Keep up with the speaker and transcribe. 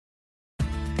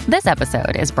This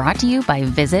episode is brought to you by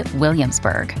Visit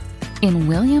Williamsburg. In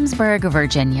Williamsburg,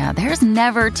 Virginia, there's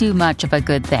never too much of a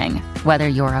good thing. Whether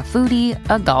you're a foodie,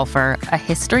 a golfer, a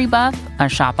history buff, a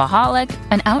shopaholic,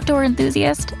 an outdoor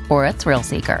enthusiast, or a thrill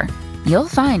seeker, you'll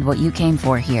find what you came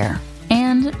for here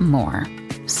and more.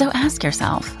 So ask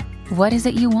yourself, what is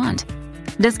it you want?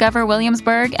 Discover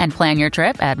Williamsburg and plan your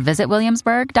trip at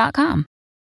visitwilliamsburg.com.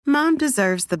 Mom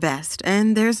deserves the best,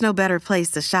 and there's no better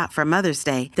place to shop for Mother's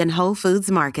Day than Whole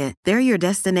Foods Market. They're your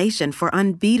destination for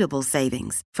unbeatable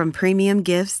savings, from premium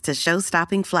gifts to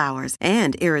show-stopping flowers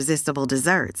and irresistible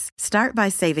desserts. Start by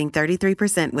saving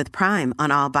 33% with Prime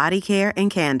on all body care and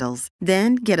candles.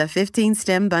 Then get a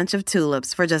 15-stem bunch of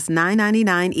tulips for just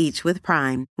 $9.99 each with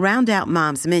Prime. Round out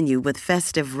Mom's menu with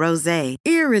festive rosé,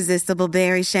 irresistible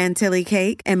berry chantilly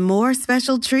cake, and more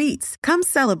special treats. Come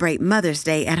celebrate Mother's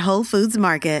Day at Whole Foods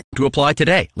Market. To apply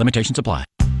today. Limitations apply.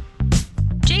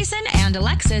 Jason and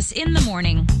Alexis in the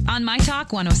morning on My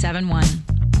Talk 1071.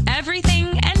 Everything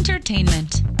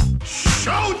entertainment.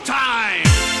 Showtime!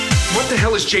 What the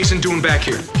hell is Jason doing back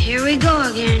here? Here we go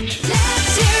again.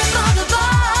 Let's hear it for the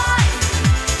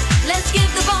boy. Let's give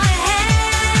the boy a hand.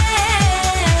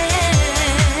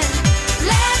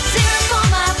 Let's hear it for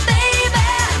my baby.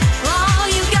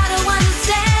 Oh, you gotta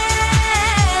understand.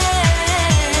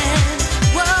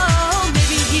 Whoa,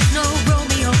 maybe he's no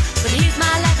Romeo, but he's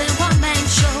my life and one-man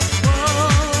show.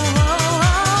 Whoa,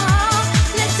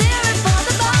 let's hear it for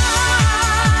the boy.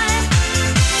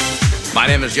 My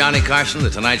name is Johnny Carson, the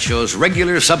Tonight Show's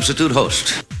regular substitute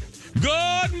host.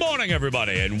 Good morning,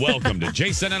 everybody, and welcome to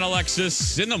Jason and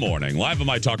Alexis in the morning, live on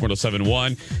My Talk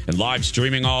 1071 and live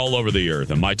streaming all over the earth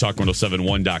at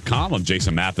MyTalk1071.com. I'm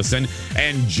Jason Matheson,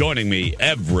 and joining me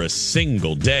every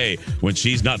single day when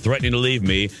she's not threatening to leave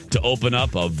me to open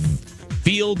up a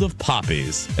field of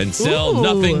poppies and sell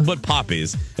nothing but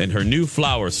poppies in her new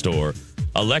flower store,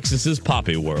 Alexis's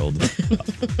Poppy World.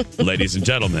 Ladies and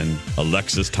gentlemen,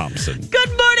 Alexis Thompson. Good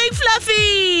morning,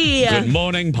 Fluffy. Good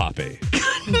morning, Poppy.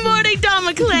 Good morning, Don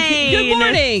McClain. Good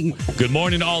morning. Good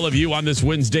morning to all of you on this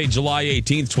Wednesday, July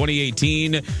 18th,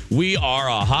 2018. We are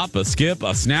a hop, a skip,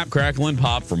 a snap, crackle, and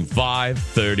pop from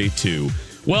 5:32.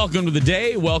 Welcome to the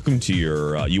day. Welcome to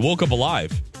your, you woke up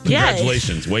alive.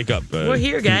 Congratulations. Wake up. We're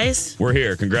here, guys. We're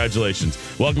here. Congratulations.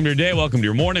 Welcome to your day. Welcome to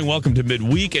your morning. Welcome to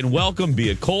midweek. And welcome, be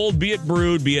it cold, be it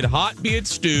brewed, be it hot, be it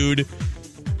stewed,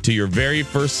 to your very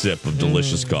first sip of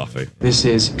delicious coffee. This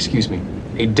is, excuse me,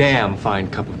 a damn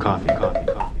fine cup of coffee.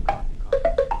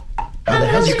 How the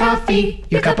hell's your coffee?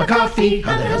 Your cup of coffee?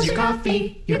 How the hell's your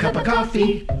coffee? Your cup of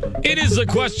coffee? It is a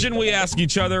question we ask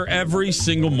each other every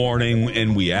single morning,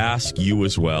 and we ask you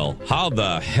as well. How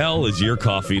the hell is your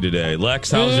coffee today? Lex,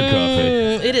 how's your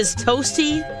coffee? It is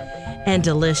toasty and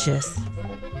delicious.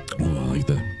 Oh, I like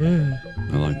that.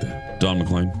 I like that. Don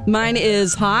McClain? Mine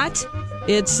is hot.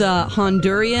 It's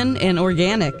Honduran and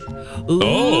organic. Ooh.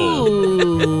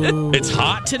 Oh. It's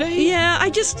hot today? Yeah, I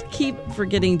just keep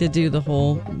forgetting to do the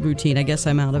whole routine. I guess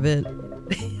I'm out of it.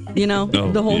 You know,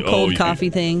 the whole cold coffee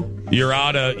thing. You're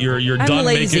out of, you're I'm done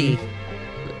lazy, making,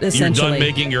 essentially. you're done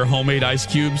making your homemade ice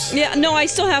cubes? Yeah, no, I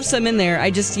still have some in there.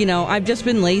 I just, I've just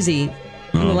been lazy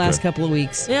in the last couple of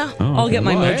weeks. Yeah. I'll get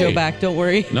my mojo back, don't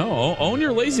worry. No, own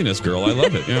your laziness, girl. I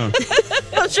love it, yeah.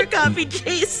 How's your coffee,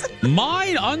 Jason?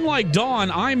 Mine, unlike Dawn,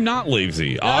 I'm not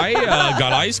lazy. I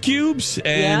got ice cubes,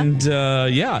 and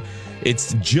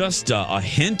it's just a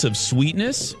hint of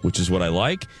sweetness, which is what I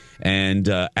like, and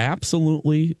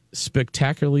absolutely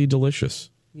spectacularly delicious.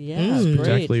 Yeah,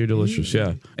 spectacularly delicious,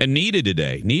 yeah. And needed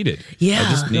today, Yeah. I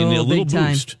just need a little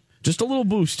time. boost. Just a little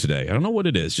boost today. I don't know what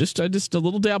it is. Just a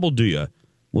little dabble do ya.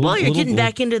 Well, you're getting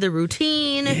back into the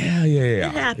routine. Yeah.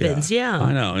 It happens, yeah.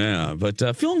 I know, yeah.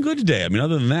 But feeling good today. I mean,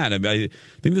 other than that, I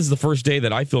think this is the first day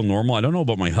that I feel normal. I don't know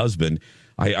about my husband.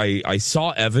 I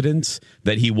saw evidence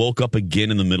that he woke up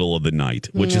again in the middle of the night,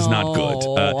 which is not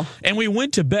good. And we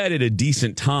went to bed at a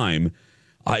decent time.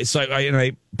 I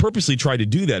purposely tried to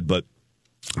do that, but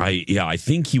I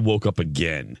think he woke up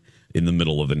again in the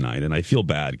middle of the night, and I feel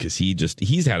bad because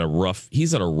he's had a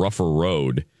rougher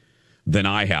road than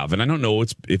I have, and I don't know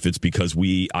if it's because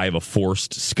I have a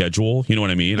forced schedule. You know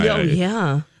what I mean?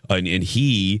 Yeah. And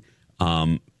he,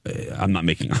 I'm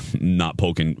not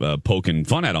poking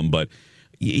fun at him, but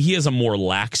he has a more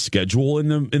lax schedule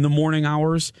in the morning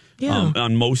hours. Yeah.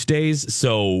 On most days,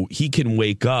 so he can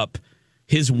wake up.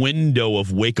 His window of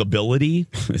wakeability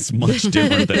is much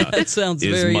different than it sounds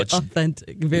very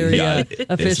authentic, very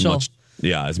official.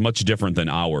 It's much different than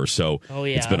ours. So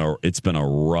it's been a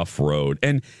rough road,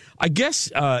 and I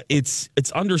guess it's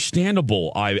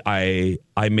understandable. I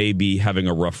may be having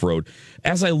a rough road.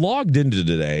 As I logged into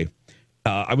today,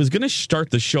 I was going to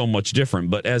start the show much different,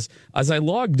 but as I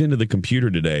logged into the computer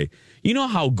today, you know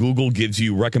how Google gives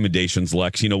you recommendations,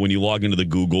 Lex? You know, when you log into the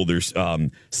Google, there's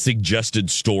suggested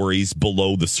stories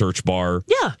below the search bar.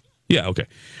 Yeah. Yeah, okay.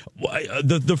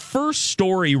 The first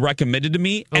story recommended to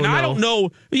me, and I don't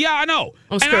know. Yeah, I know.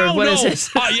 I'm scared. What is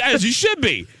this? As you should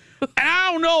be. And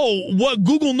I don't know what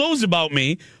Google knows about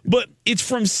me, but it's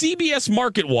from CBS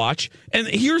Market Watch, and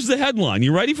here's the headline.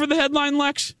 You ready for the headline,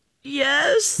 Lex?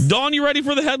 Yes. Dawn, you ready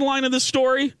for the headline of this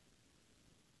story?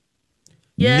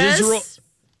 Yes.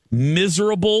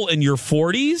 Miserable in your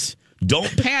 40s? Don't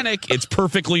panic. It's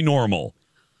perfectly normal.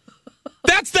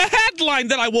 That's the headline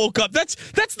that I woke up. That's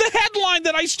the headline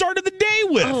that I started the day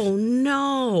with. Oh,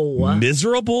 no.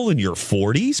 Miserable in your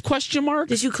 40s? Question mark.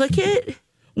 Did you click it?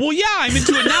 Well, yeah, I'm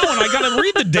into it now, and I got to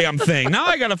read the damn thing. Now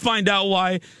I got to find out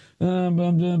why. Blah,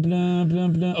 blah, blah, blah,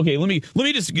 blah. Okay, let me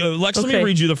just go. Lex, let me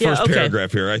read you the first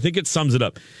paragraph here. I think it sums it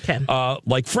up. Okay.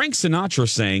 Like Frank Sinatra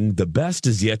saying, the best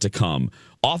is yet to come.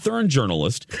 Author and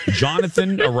journalist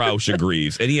Jonathan Rauch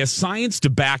agrees, and he has science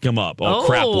to back him up. Oh,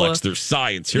 crap, Lex, there's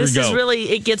science. Here we go. This is really,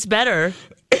 it gets better.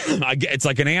 It's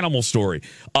like an animal story.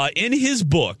 In his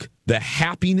book, The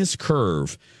Happiness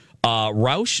Curve,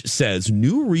 Rauch says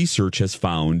new research has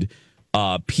found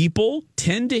people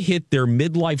tend to hit their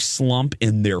midlife slump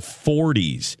in their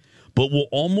 40s, but will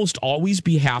almost always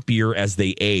be happier as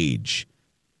they age.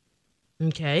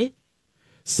 Okay.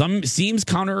 Some seems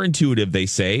counterintuitive, they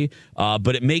say,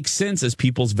 but it makes sense as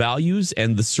people's values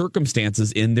and the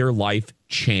circumstances in their life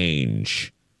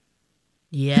change.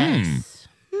 Yes.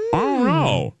 I don't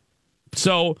know.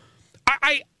 So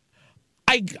I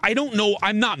don't know.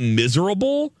 I'm not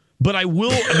miserable, but I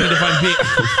will. I mean, if I'm being.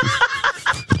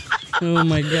 Oh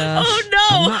my gosh. Oh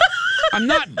no. I'm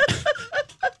not.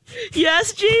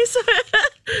 Yes, Jason.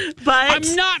 But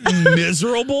I'm not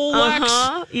miserable, Lex.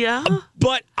 Yeah.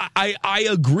 But I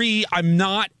agree. I'm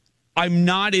not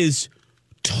as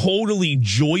totally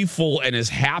joyful and as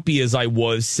happy as I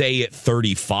was, say, at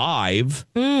 35,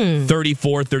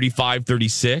 34, 35,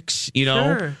 36. You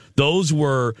know, Sure.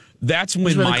 That's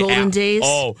when my golden days.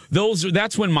 Oh,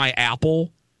 that's when my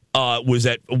apple was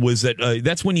at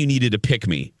that's when you needed to pick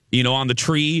me. You know, on the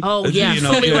tree. Oh, yeah, you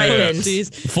know, fully ripened.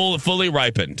 Fully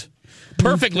ripened.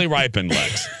 Perfectly ripened,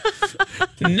 Lex.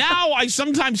 Now I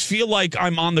sometimes feel like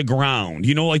I'm on the ground.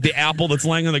 You know, like the apple that's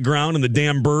laying on the ground and the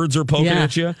damn birds are poking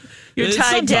at you. You're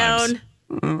tied down.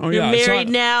 You're married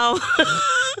now.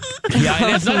 Yeah, it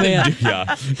has nothing to do.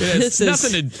 Yeah, it's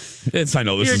nothing to. It's. I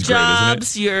know this is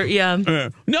jobs, great, isn't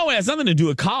it? No, it has nothing to do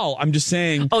with Kyle. I'm just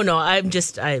saying. Oh no,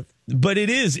 But it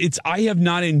is. It's. I have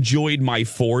not enjoyed my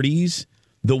 40s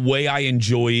the way I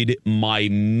enjoyed my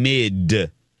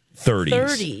mid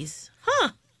 30s. Huh?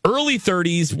 Early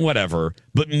 30s, whatever.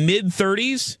 But mid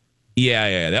 30s,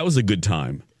 yeah, that was a good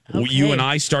time. Okay. You and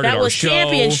I started our show. That was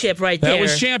championship right there. That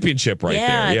was championship right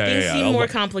there. Yeah, things seem more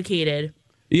complicated.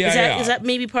 Yeah, Is that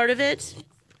maybe part of it?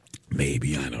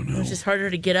 Maybe, I don't know. It's just harder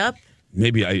to get up.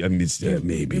 Maybe I mean it's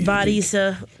maybe your body's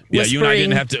yeah. You and I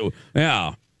didn't have to.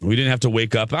 Yeah, we didn't have to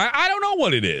wake up. I don't know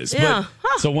what it is. Yeah.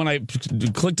 But, so when I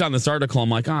clicked on this article, I'm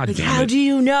like, damn it. How do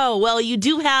you know? Well, you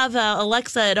do have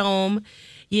Alexa at home.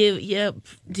 Do you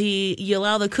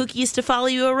allow the cookies to follow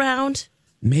you around?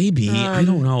 Maybe. I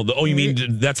don't know. You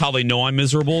mean that's how they know I'm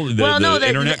miserable? The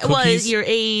internet cookies? Your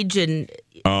age and.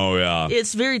 Oh yeah.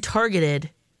 It's very targeted.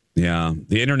 Yeah,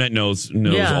 the internet knows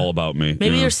all about me.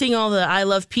 Maybe you're seeing all the "I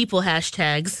love people"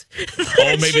 hashtags.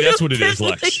 Oh, maybe that's what it is,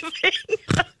 Lex.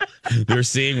 They're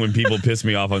seeing when people piss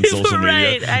me off on social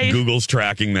media. Right. Google's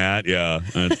tracking that. Yeah,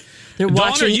 they're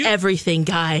watching everything,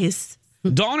 guys.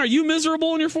 Dawn, are you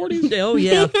miserable in your 40s? Oh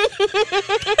yeah.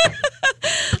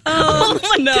 Oh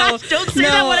my gosh! Don't say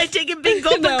that when I take a big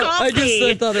gulp of coffee. I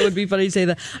just thought it would be funny to say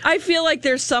that. I feel like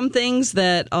there's some things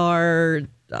that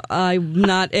I'm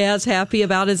not as happy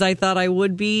about as I thought I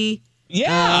would be.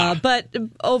 Yeah. But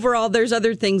overall, there's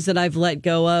other things that I've let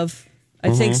go of.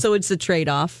 I think so. It's a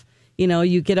trade-off. You know,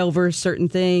 you get over certain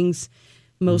things,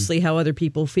 mostly how other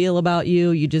people feel about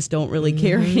you. You just don't really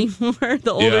care anymore.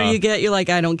 The older you get, you're like,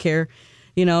 I don't care.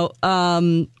 You know,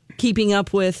 keeping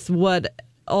up with what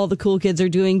all the cool kids are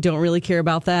doing, don't really care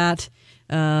about that.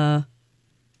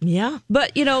 Yeah.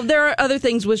 But, you know, there are other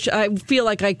things which I feel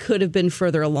like I could have been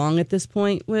further along at this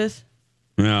point with.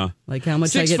 Yeah. Like how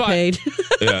much I get paid.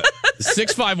 Yeah.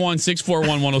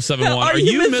 651-641-1071. Are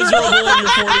you miserable in your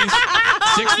 40s?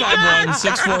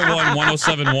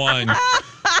 651-641-1071.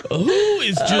 Who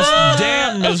is just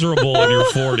damn miserable in your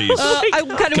 40s. I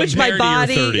kind of wish my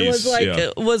body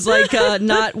was like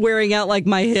not wearing out like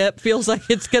my hip. Feels like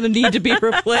it's going to need to be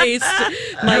replaced.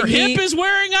 Your hip is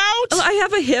wearing out? I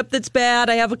have a hip that's bad.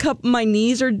 I have a couple. My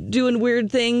knees are doing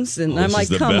weird things, and I'm like,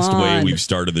 come on. This is the best way we've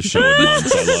started the show in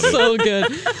months. I love it. So good.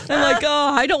 I'm like,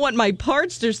 I don't want my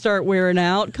parts to start wearing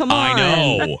out. Come on. I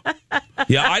know.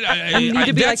 Yeah, I need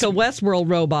to be like a Westworld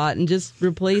robot and just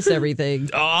replace everything.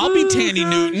 I'll be Tandy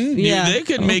Newton. Yeah. They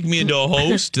could make me into a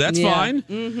host. That's fine.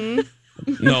 Mm-hmm.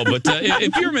 No, but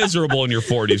if you're miserable in your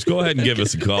 40s, go ahead and give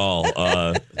us a call.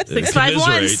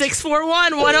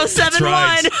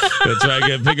 651-641-1071. That's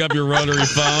right. Pick up your rotary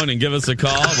phone and give us a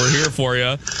call. We're here for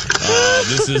you.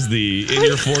 This is the In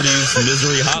Your 40s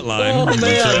Misery Hotline. Oh, man.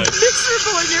 That's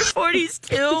Miserable in your 40s,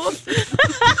 too.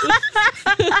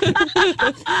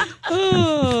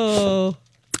 Oh.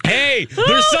 Hey,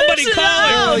 there's somebody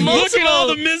calling. multiple. Look at all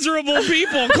the miserable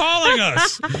people calling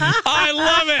us. I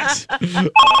love it.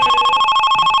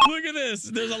 Look at this.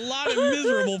 There's a lot of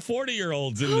miserable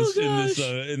 40-year-olds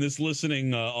in this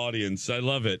listening audience. I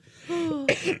love it.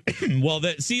 Well,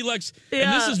 Lex,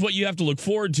 and this is what you have to look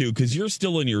forward to because you're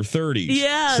still in your 30s.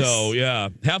 Yes. So, yeah.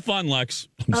 Have fun, Lex.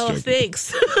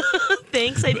 Thanks.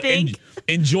 Thanks, I think.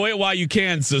 Enjoy it while you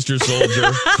can, Sister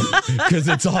Soldier, because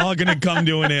it's all going to come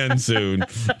to an end soon.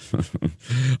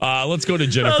 Let's go to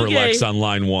Jennifer Lex on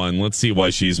line 1. Let's see why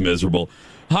she's miserable.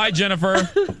 Hi, Jennifer.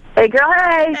 Hey, girl,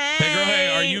 hey. Hey, girl,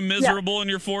 hey. Are you miserable in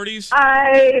your 40s?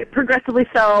 I progressively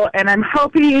so, and I'm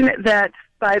hoping that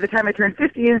by the time I turn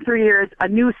 50 in 3 years, a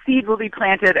new seed will be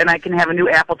planted and I can have a new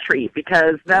apple tree,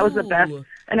 because that was the best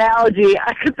analogy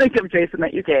I could think of, Jason,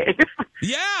 that you gave.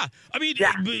 Yeah. I mean,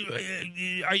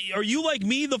 are you like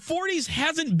me? The 40s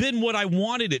hasn't been what I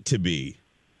wanted it to be.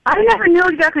 I never knew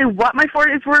exactly what my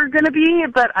 40s were going to be,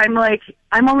 but I'm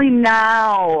only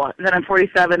now that I'm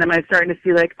 47 am I starting to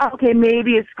see like, okay,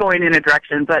 maybe it's going in a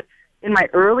direction. But in my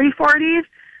early 40s,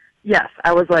 yes,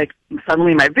 I was like,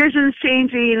 suddenly my vision's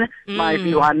changing, my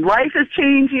view on life is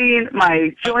changing,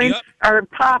 my joints are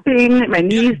popping, my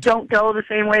knees don't go the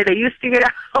same way they used to get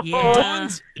out. Yeah.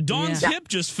 Dawn's hip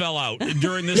just fell out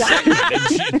during this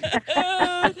segment.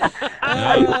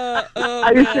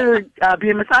 I used to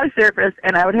be a massage therapist,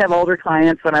 and I would have older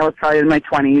clients when I was probably in my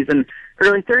 20s and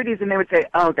early 30s, and they would say,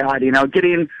 oh, God,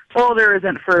 getting older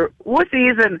isn't for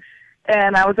wussies,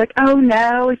 and I was like, oh,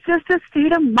 no, it's just a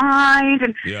state of mind.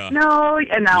 And no.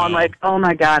 And now I'm like, oh,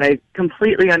 my God, I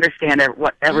completely understand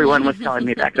what everyone was telling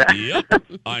me back then. Yep,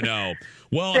 I know.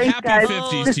 Well, Thanks, happy guys.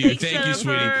 50s to you. Thank you,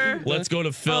 sweetie. Let's go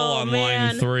to Phil on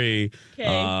line 3.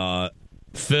 Okay.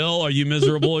 Phil, are you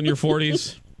miserable in your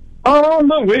 40s? On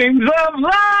the wings of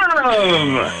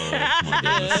love!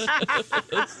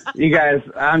 You guys,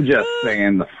 I'm just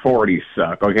saying the 40s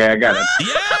suck, okay? I got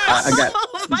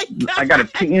a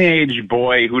teenage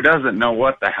boy who doesn't know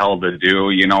what the hell to do.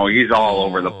 He's all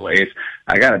over the place.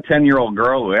 I got a 10-year-old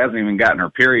girl who hasn't even gotten her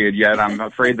period yet. I'm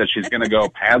afraid that she's going to go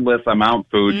padless on Mount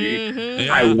Fuji.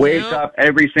 Mm-hmm. I wake up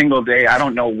every single day. I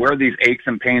don't know where these aches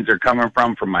and pains are coming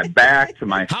from my back to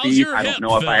my feet. I don't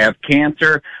know if I have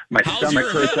cancer. My stomach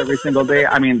hurts every single day.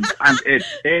 I mean,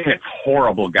 it's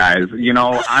horrible, guys.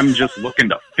 I'm just looking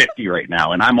to 50 right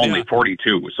now, and I'm only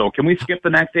 42. So can we skip the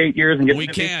next 8 years and get? We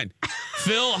 50? can.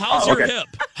 Phil, how's your hip?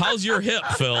 How's your hip,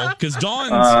 Phil? Because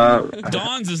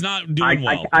Dawn's is not doing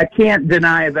well. I can't deny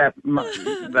that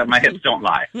my hips don't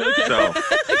lie. So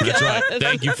that's right.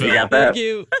 Thank you, Phil. You got that? Thank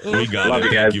you. We got Love it.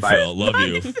 you guys. Thank you, Bye. Phil. Love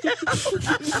you.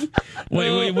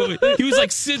 Wait. He was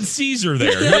like Sid Caesar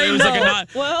there. It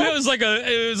was like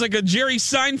a Jerry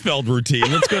Seinfeld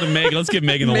routine. Let's go to Megan. Let's give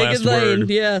Megan the last Lane, word.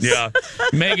 yes. Yeah.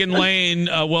 Megan Lane,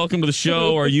 welcome to the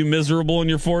show. Are you miserable in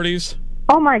your 40s?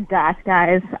 Oh my gosh,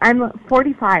 guys. I'm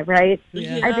 45, right?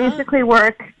 Yeah. I basically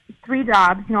work 3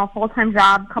 jobs, a full-time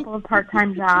job, a couple of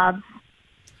part-time jobs.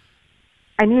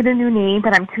 I need a new knee,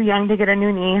 but I'm too young to get a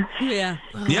new knee. Yeah.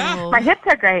 Yeah. My hips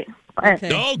are great. But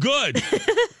Oh, good.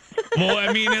 Well,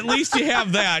 I mean, at least you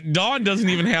have that. Dawn doesn't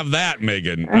even have that,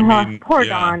 Megan. Poor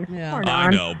Dawn. Yeah. Poor Dawn. I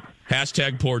know.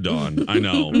 Hashtag poor Dawn. I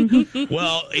know.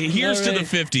 Well, here's to the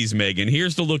 50s, Megan.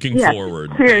 Here's to looking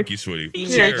forward. Cheers. Thank you, sweetie.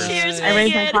 Cheers, I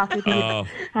raised my Megan. coffee. Oh,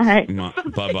 All right.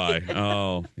 bye-bye.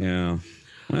 Oh, yeah.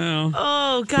 Well,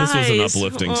 Oh, guys. this was an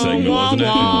uplifting segment, wasn't it?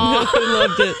 I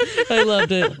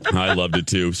loved it. I loved it,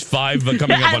 too. 5 coming up on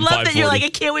 540. I love that you're like, I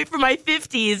can't wait for my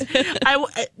 50s.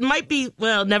 It might be,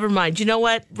 well, never mind. You know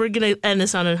what? We're going to end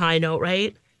this on a high note,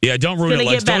 right? Yeah, don't ruin it, gonna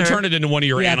Lex. get Don't better. turn it into one of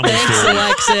your animal Thanks, stories.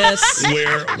 Alexis.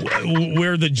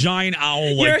 Where the giant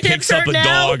owl Your picks hips up hurt a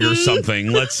now? dog or something.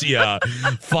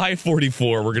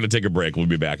 5:44. We're gonna take a break. We'll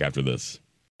be back after this.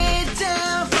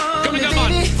 Coming up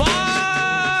on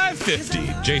 540.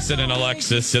 8:50. Jason and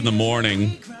Alexis in the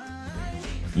morning.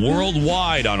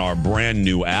 Worldwide on our brand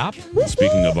new app.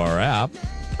 Speaking of our app,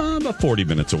 about 40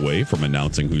 minutes away from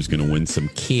announcing who's going to win some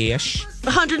cash.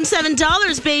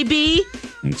 $107, baby.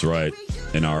 That's right.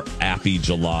 In our Appy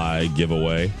July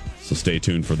giveaway. So stay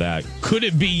tuned for that. Could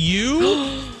it be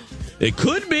you? It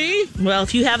could be. Well,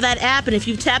 if you have that app and if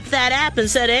you tapped that app and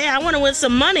said, hey, I want to win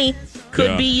some money,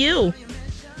 could be you.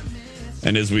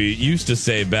 And as we used to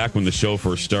say back when the show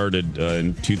first started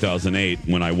in 2008,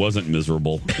 when I wasn't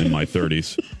miserable in my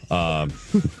 30s,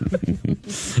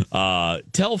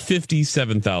 tell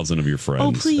 57,000 of your friends.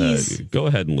 Oh, please. Go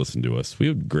ahead and listen to us. We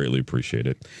would greatly appreciate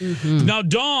it. Mm-hmm. Now,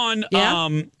 Dawn,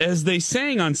 as they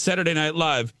sang on Saturday Night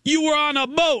Live, you were on a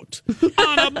boat.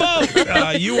 On a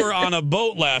boat. You were on a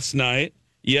boat last night.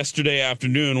 Yesterday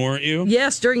afternoon, weren't you?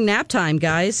 Yes, during nap time,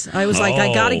 guys. I was like,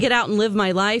 I got to get out and live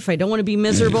my life. I don't want to be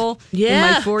miserable in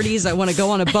my 40s. I want to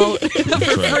go on a boat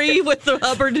for free with the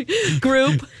Hubbard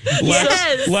group.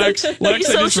 Lex,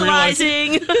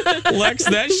 socializing. Lex,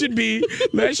 that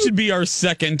should be our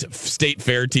second State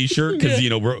Fair T-shirt because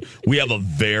we have a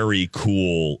very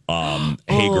cool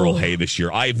Hey Girl Hey this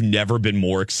year. I've never been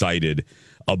more excited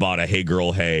about a Hey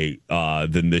Girl Hey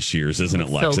than this year's, isn't it,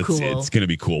 Lex? So cool. It's going to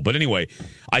be cool. But anyway,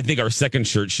 I think our second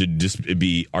shirt should just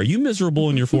be, are you miserable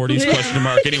in your 40s? Question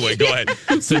mark. Anyway, go ahead.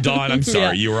 So, Dawn, I'm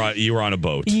sorry. You were on a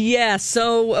boat. Yeah,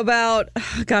 so about,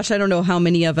 I don't know how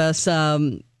many of us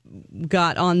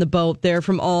got on the boat there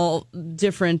from all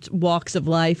different walks of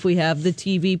life. We have the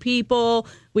TV people.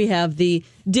 We have the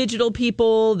digital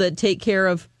people that take care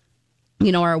of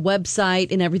our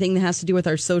website and everything that has to do with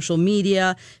our social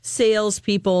media,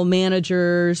 salespeople,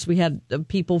 managers. We had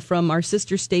people from our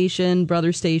sister station,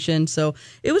 brother station. So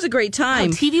it was a great time.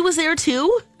 TV was there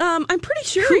too? I'm pretty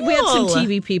sure cool. we had some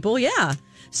TV people. Yeah.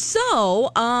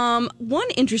 So one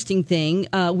interesting thing,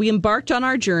 we embarked on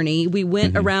our journey. We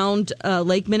went around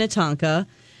Lake Minnetonka.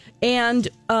 And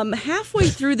halfway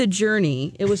through the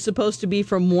journey, it was supposed to be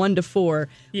from 1 to 4.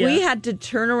 Yeah. We had to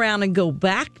turn around and go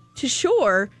back to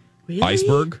shore. Really?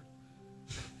 Iceberg?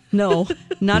 No,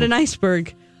 not an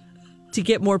iceberg. To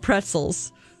get more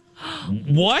pretzels.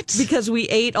 What? Because we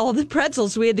ate all the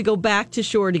pretzels. We had to go back to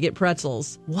shore to get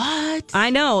pretzels. What? I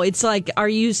know. It's like, are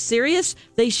you serious?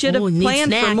 They should have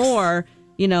planned for more.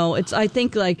 I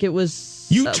think like it was...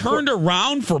 You turned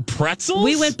around for pretzels?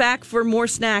 We went back for more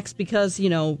snacks because,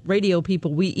 radio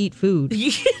people, we eat food.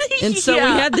 And so we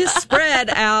had this spread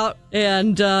out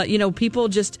and, people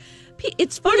just...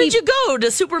 It's funny. Where did you go? To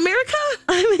Super America?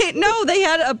 No, they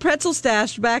had a pretzel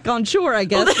stash back on shore, I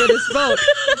guess, for this boat.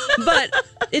 But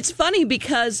it's funny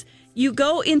because you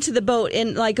go into the boat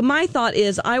and, like, my thought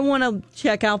is I want to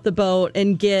check out the boat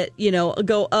and get,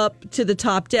 go up to the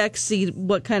top deck, see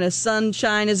what kind of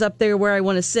sunshine is up there where I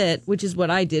want to sit, which is what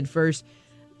I did first.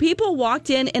 People walked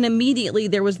in and immediately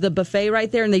there was the buffet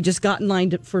right there and they just got in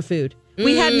line for food.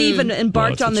 We hadn't even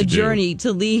embarked on the journey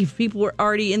to leave. People were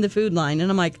already in the food line. And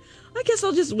I'm like, I guess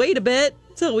I'll just wait a bit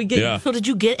till we get... Yeah. So did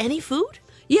you get any food?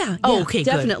 Yeah. Oh, okay,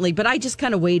 definitely. Good. But I just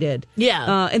kind of waited.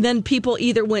 Yeah. And then people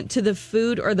either went to the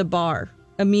food or the bar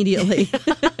immediately.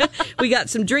 We got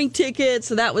some drink tickets,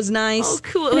 so that was nice. Oh,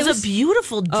 cool. It was a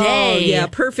beautiful day. Oh, yeah.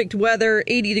 Perfect weather,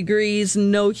 80 degrees,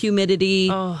 no humidity.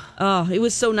 Oh, it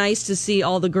was so nice to see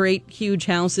all the great, huge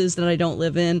houses that I don't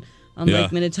live in on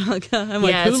Lake Minnetonka. I'm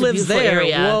like, who lives there?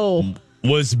 Area. Whoa.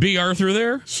 Was B. Arthur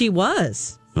there? She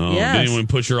was. Oh, yes. Did anyone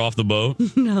push her off the boat?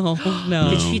 No.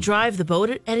 Did she drive the boat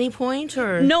at any point,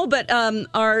 or no? But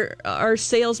our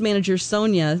sales manager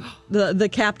Sonia, the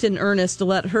captain Ernest,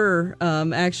 let her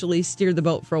actually steer the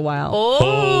boat for a while. Oh,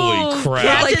 holy crap!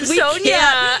 Captain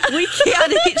Sonia, we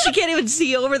can't. She can't even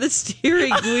see over the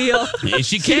steering wheel.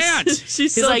 She can't.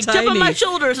 She's so like, tiny. jump on my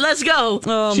shoulders. Let's go.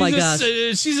 Oh my gosh,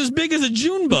 she's as big as a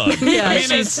June bug. Yeah,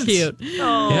 she's cute.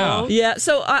 Yeah. Yeah.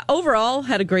 So overall,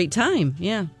 had a great time.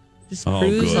 Yeah. Just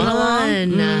cruising good. along.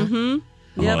 Mm-hmm.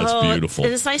 Oh, that's beautiful.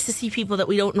 And it's nice to see people that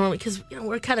we don't normally, because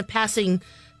we're kind of passing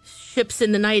ships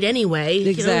in the night anyway.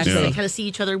 Exactly. We kind of see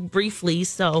each other briefly.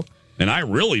 So. And I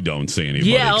really don't see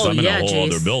anybody because I'm in a whole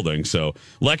other building. So,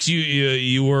 Lex,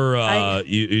 you were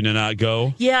you did not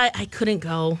go? Yeah, I couldn't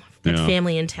go. Got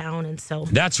family in town, and so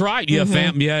that's right. You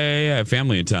have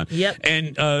family in town. Yep.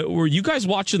 And were you guys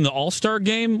watching the All-Star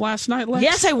game last night, Lex?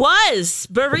 Yes, I was.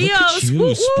 Barrios, look at you,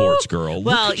 woo-woo. Sports girl.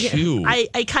 Well, look at you.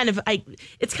 It's kind of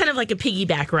like a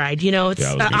piggyback ride. It's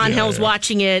Angel's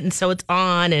watching it, and so it's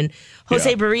on. And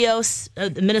Jose Barrios,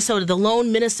 the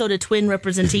lone Minnesota Twin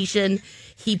representation,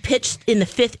 he pitched in the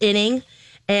 5th inning.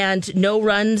 and no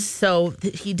runs. So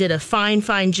he did a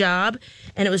fine job.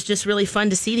 And it was just really fun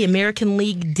to see. The American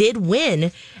League did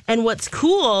win. And what's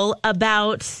cool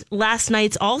about last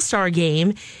night's All-Star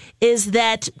game is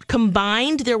that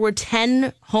combined there were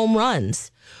 10 home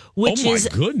runs. Which oh my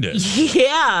goodness.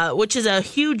 Yeah, which is a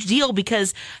huge deal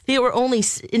because they were only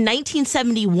in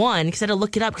 1971, because I had to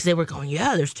look it up because they were going,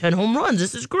 yeah, there's 10 home runs.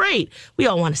 This is great. We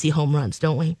all want to see home runs,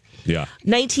 don't we? Yeah.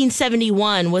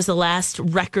 1971 was the last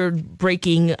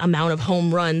record-breaking amount of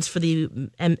home runs for the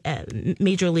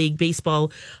Major League Baseball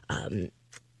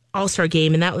All-Star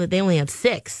game, and they only had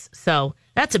 6. So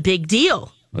that's a big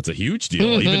deal. That's a huge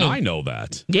deal. Even I know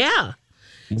that. Yeah.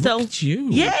 Look at you.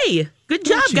 Yay. Good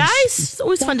job, guys. It's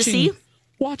always fun to see.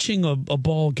 Watching a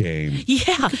ball game.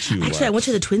 Yeah. Actually, I went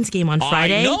to the Twins game on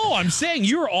Friday. I know. I'm saying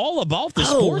you're all about the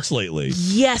sports lately.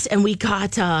 Yes, and we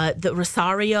got the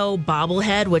Rosario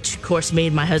bobblehead, which, of course,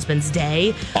 made my husband's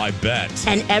day. I bet.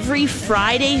 And every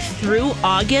Friday through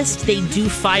August, they do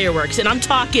fireworks. And I'm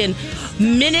talking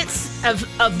minutes of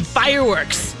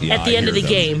fireworks at the end of the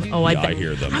game. Oh, I bet. I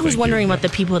hear them. I was wondering about the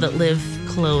people that live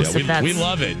close. Yeah, we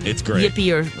love it. It's great.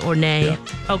 Yippee or nay. Yeah,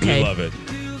 okay. We love it.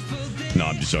 No,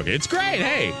 I'm just joking. It's great.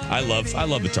 Hey, I love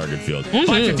the Target Field.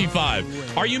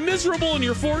 5:55. Are you miserable in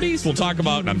your 40s? We'll talk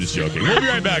about. I'm just joking. We'll be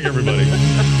right back, everybody.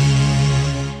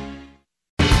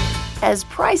 As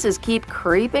prices keep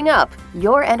creeping up,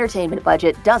 your entertainment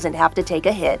budget doesn't have to take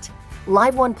a hit.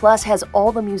 Live One Plus has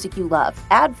all the music you love,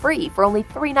 ad-free for only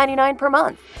 $3.99 per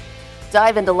month.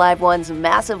 Dive into Live One's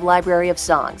massive library of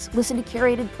songs, listen to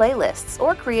curated playlists,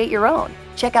 or create your own.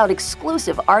 Check out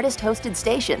exclusive artist-hosted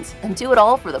stations, and do it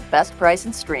all for the best price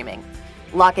in streaming.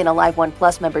 Lock in a Live One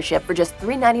Plus membership for just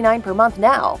 $3.99 per month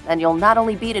now, and you'll not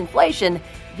only beat inflation,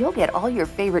 you'll get all your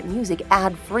favorite music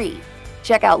ad-free.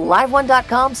 Check out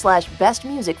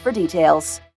liveone.com/bestmusic for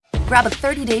details. Grab a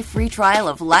 30-day free trial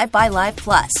of Live by Live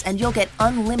Plus, and you'll get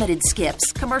unlimited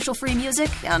skips, commercial-free music,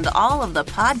 and all of the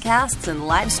podcasts and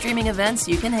live streaming events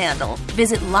you can handle.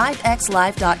 Visit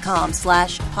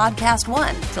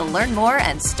livexlive.com/podcast1 to learn more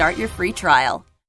and start your free trial.